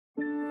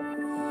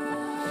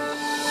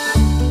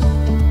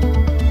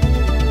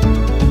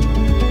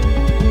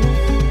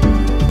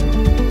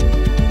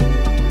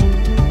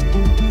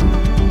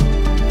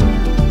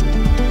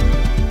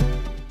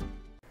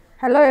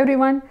Hello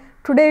everyone.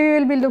 Today we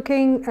will be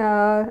looking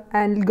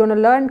and going to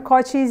learn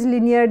Cauchy's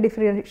linear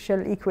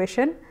differential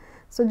equation.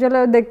 So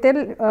चलो देखते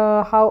हैं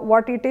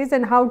what it is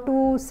and how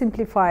to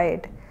simplify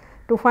it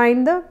to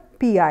find the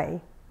pi.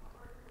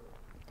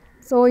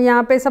 So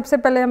यहाँ पे सबसे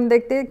पहले हम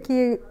देखते हैं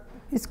कि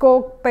इसको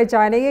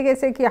पहचानेंगे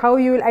कैसे कि how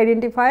you will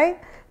identify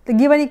the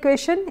given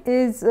equation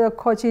is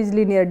Cauchy's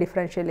linear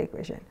differential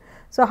equation.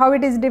 So how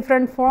it is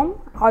different from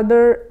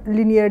other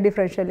linear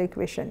differential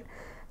equation.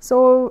 So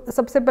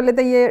सबसे पहले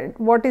तो ये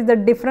what is the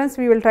difference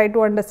we will try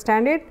to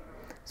understand it.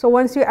 So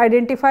once you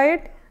identify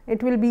it,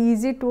 it will be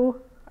easy to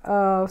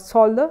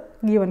solve the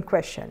given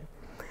question.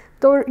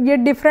 तो ये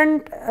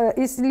different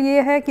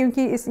इसलिए है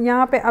क्योंकि इस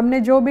यहाँ पे हमने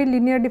जो भी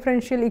linear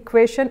differential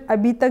equation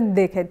अभी तक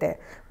देखे थे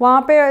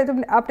वहाँ पे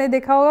आपने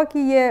देखा होगा कि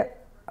ये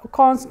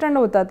constant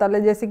होता था,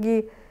 जैसे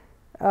कि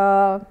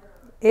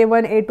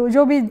a1 a2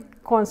 जो भी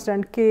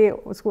constant के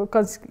उसको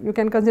you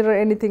can consider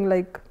anything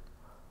like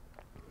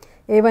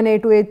a1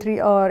 a2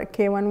 a3 or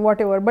k1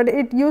 whatever, but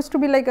it used to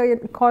be like a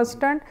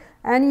constant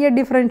and ये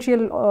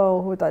differential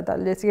होता था,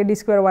 जैसे कि d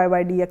square y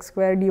by dx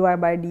square dy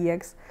by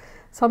dx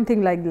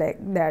something like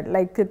that,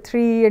 like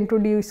 3 into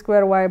d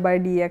square y by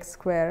dx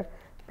square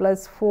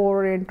plus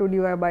 4 into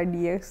dy by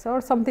dx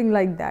or something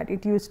like that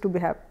it used to be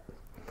have.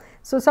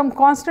 So some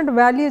constant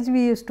values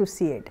we used to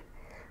see it,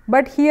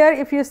 but here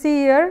if you see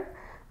here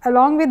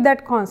along with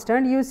that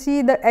constant you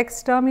see the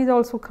x term is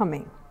also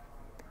coming.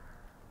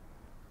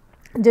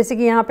 जैसे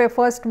कि यहाँ पे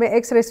first में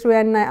x raise to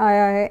n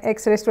आया है,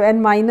 x raise to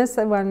n minus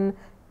 1,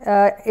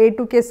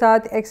 a2 के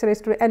साथ x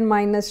raise to n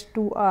minus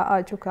 2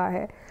 आ चुका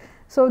है.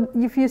 So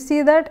if you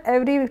see that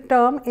every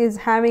term is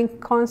having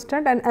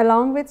constant and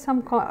along with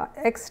some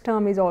x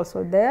term is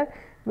also there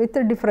with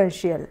the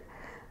differential.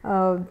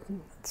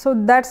 So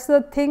that's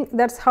the thing,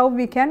 that's how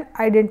we can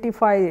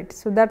identify it.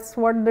 So that's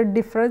what the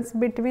difference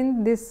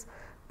between this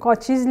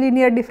Cauchy's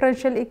linear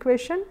differential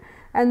equation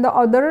and the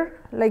other,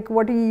 like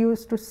what you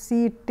used to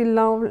see till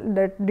now,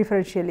 that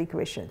differential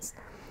equations.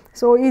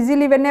 So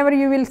easily whenever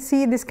you will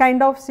see this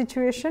kind of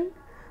situation,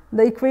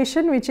 the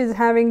equation which is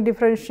having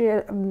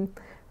differential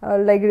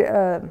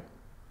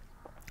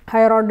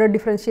higher order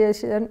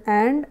differentiation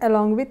and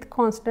along with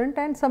constant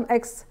and some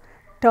x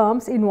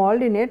terms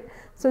involved in it,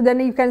 so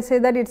then you can say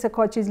that it's a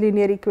Cauchy's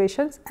linear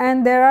equations.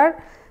 And there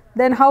are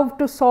then how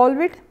to solve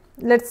it.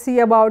 Let's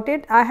see about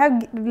it. I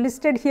have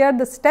listed here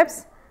the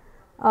steps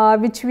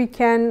which we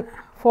can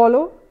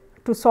follow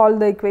to solve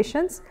the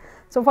equations.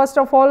 So first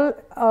of all,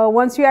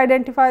 once you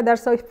identify,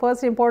 that's the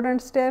first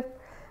important step,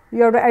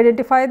 you have to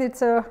identify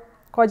it's a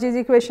Cauchy's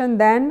equation.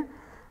 Then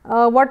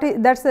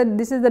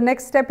this is the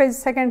next step, is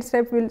second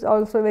step will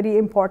also very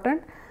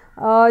important,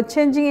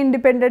 changing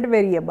independent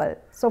variable.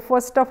 So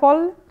first of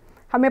all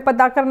हमें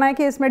पता करना है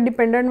कि इसमें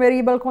dependent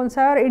variable कौन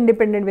सा है और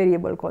इंडिपेंडेंट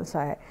वेरिएबल कौन सा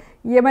है.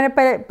 ये मैंने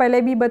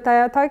पहले भी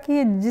बताया था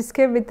कि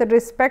जिसके विथ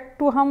रिस्पेक्ट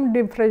टू हम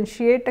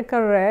डिफ्रेंशिएट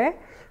कर रहे हैं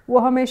वो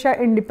हमेशा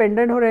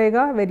इंडिपेंडेंट हो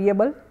रहेगा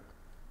वेरिएबल,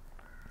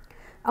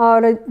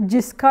 और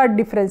जिसका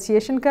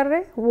डिफ्रेंशिएशन कर रहे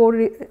हैं वो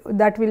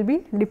that will be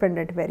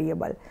dependent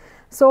variable.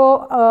 So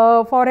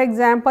for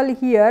example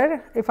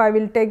here if I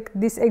will take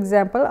this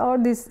example or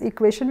this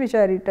equation which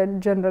I written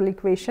general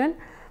equation,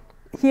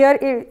 here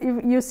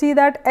if you see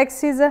that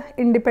x is a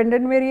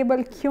independent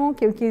variable. क्यों?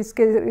 क्योंकि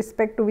इसके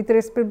respect to with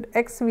respect to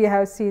x we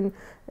have seen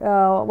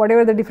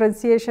whatever the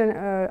differentiation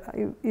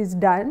is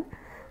done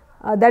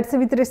that's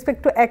with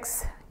respect to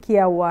x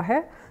किया हुआ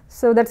है.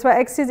 So that's why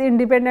x is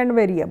independent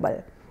variable.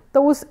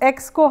 तो उस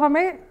x को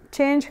हमें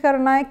change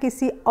करना है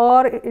किसी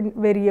और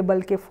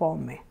variable के form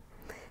में,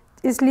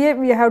 इसलिए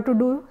we have to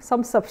do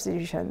some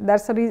substitution.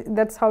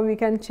 That's how we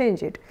can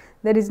change it.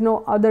 There is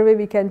no other way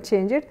we can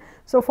change it.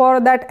 So for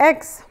that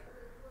x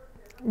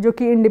जो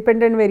कि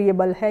independent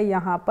variable है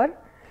यहाँ पर,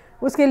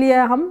 उसके लिए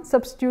हम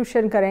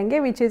substitution करेंगे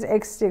which is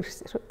x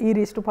e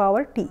raised to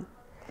power t.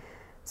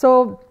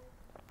 So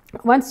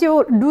once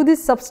you do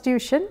this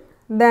substitution,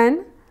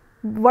 then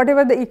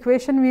whatever the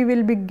equation we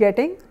will be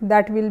getting,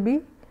 that will be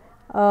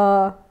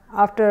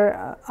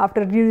after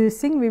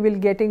reducing we will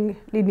getting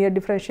linear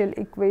differential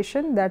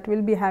equation that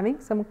will be having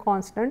some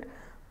constant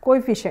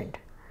coefficient.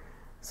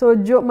 So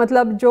जो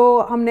मतलब जो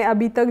हमने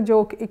अभी तक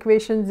जो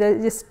equation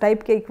जिस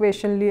type के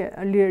equation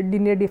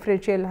linear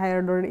differential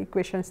higher order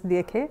equations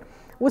देखे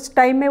उस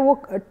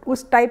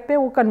टाइप में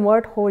वो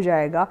कन्वर्ट हो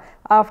जाएगा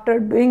after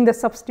doing the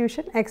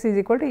substitution x is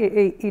equal to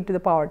e to the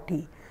power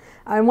t.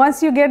 And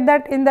once you get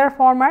that in their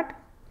format,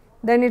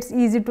 then it's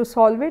easy to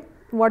solve it,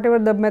 whatever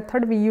the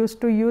method we used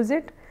to use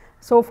it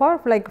so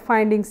far, like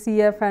finding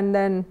CF and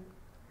then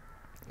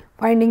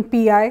finding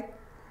pi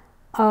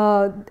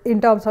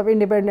in terms of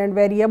independent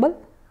variable,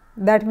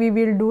 that we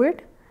will do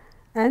it.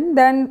 And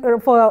then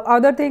for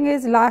other thing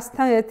is last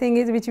thing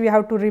is which we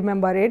have to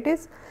remember, it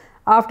is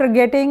after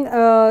getting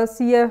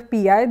CF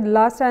pi the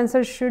last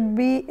answer should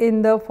be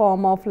in the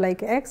form of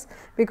like x,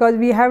 because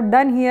we have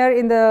done here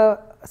in the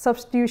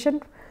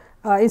substitution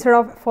instead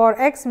of for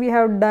x we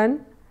have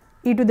done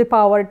e to the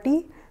power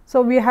t.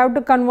 So we have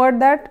to convert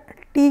that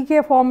t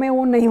के form में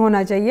वो नहीं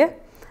होना चाहिए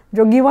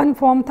जो given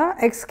form था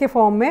x के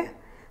form में,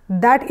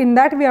 that in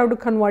that we have to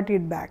convert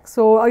it back.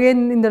 So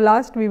again in the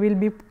last we will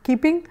be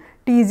keeping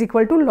t is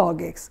equal to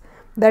log x.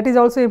 That is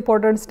also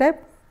important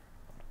step.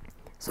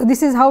 So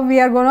this is how we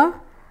are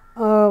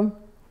gonna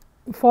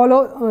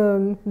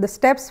follow the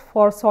steps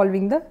for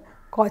solving the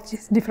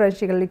Cauchy's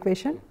differential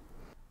equation.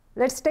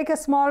 Let's take a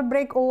small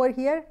break over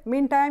here.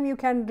 Meantime, you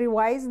can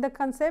revise the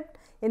concept.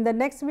 In the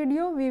next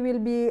video, we will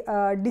be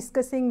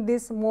discussing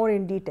this more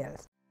in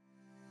details.